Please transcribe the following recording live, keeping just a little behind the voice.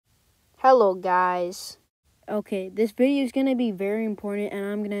Hello guys. Okay, this video is going to be very important and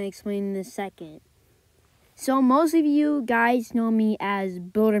I'm going to explain in a second. So most of you guys know me as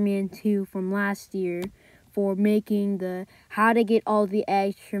Builderman2 from last year for making the how to get all the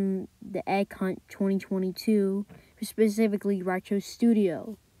eggs from the egg hunt 2022, specifically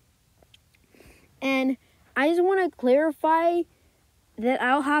Retrostudio. And I just want to clarify that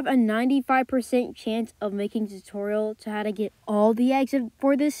I'll have a 95% chance of making a tutorial to how to get all the eggs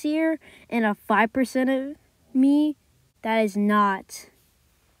for this year, and a 5% of me that is not.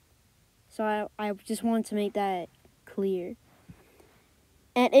 So I just wanted to make that clear.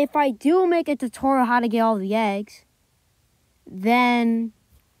 And if I do make a tutorial how to get all the eggs, then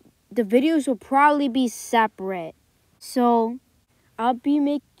the videos will probably be separate. So I'll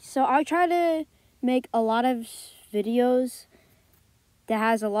try to make a lot of videos that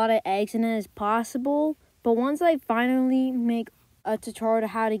has a lot of eggs in it as possible. But once I finally make a tutorial to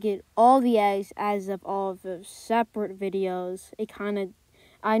how to get all the eggs as of all of the separate videos,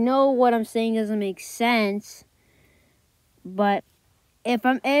 I know what I'm saying doesn't make sense, but if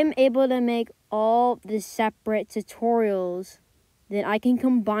I am able to make all the separate tutorials, then I can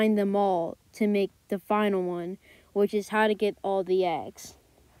combine them all to make the final one, which is how to get all the eggs.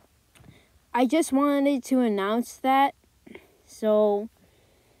 I just wanted to announce that so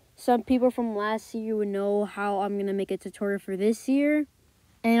some people from last year would know how I'm going to make a tutorial for this year.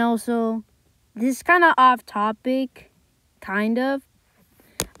 And also, this is kind of off topic,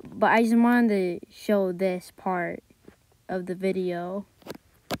 but I just wanted to show this part of the video.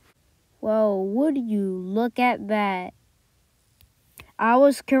 Well, would you look at that? I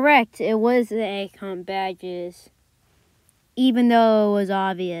was correct. It was the egg hunt badges, even though it was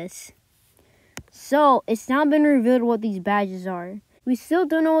obvious. So, it's now been revealed what these badges are. We still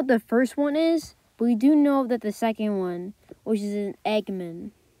don't know what the first one is, but we do know that the second one, which is an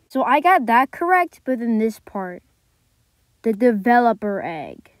Eggman. So I got that correct, but then this part, the developer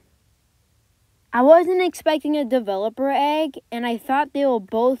egg. I wasn't expecting a developer egg, and I thought they will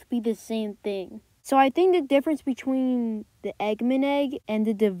both be the same thing. So I think the difference between the Eggman egg and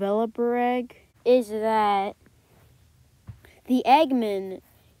the developer egg is that the Eggman,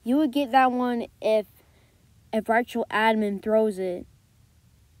 you would get that one if actual admin throws it,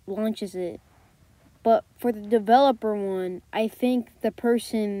 launches it. But for the developer one, I think the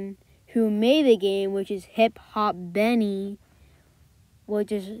person who made the game, which is Hip Hop Benny, will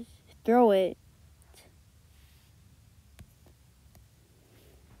just throw it.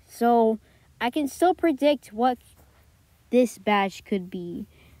 So I can still predict what this badge could be.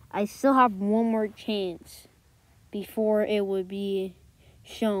 I still have one more chance before it would be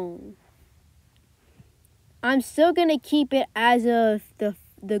shown. I'm still going to keep it as of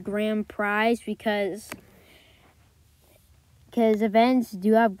the grand prize because events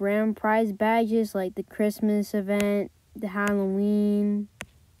do have grand prize badges, like the Christmas event, the Halloween,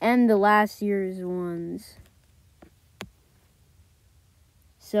 and the last year's ones.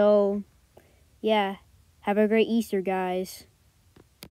 So, yeah, have a great Easter, guys.